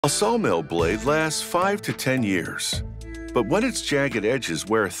A sawmill blade lasts 5 to 10 years. But when its jagged edges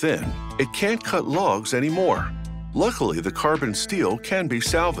wear thin, it can't cut logs anymore. Luckily, the carbon steel can be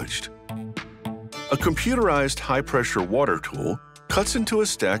salvaged. A computerized high-pressure water tool cuts into a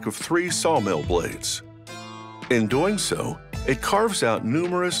stack of 3 sawmill blades. In doing so, it carves out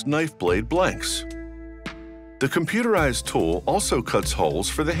numerous knife blade blanks. The computerized tool also cuts holes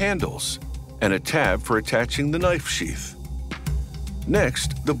for the handles and a tab for attaching the knife sheath.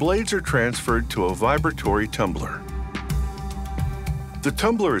 Next, the blades are transferred to a vibratory tumbler. The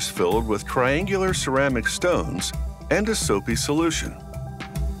tumbler is filled with triangular ceramic stones and a soapy solution.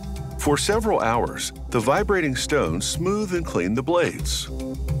 For several hours, the vibrating stones smooth and clean the blades.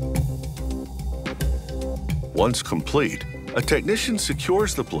 Once complete, a technician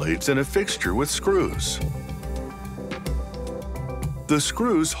secures the blades in a fixture with screws. The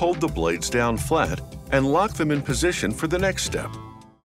screws hold the blades down flat and lock them in position for the next step.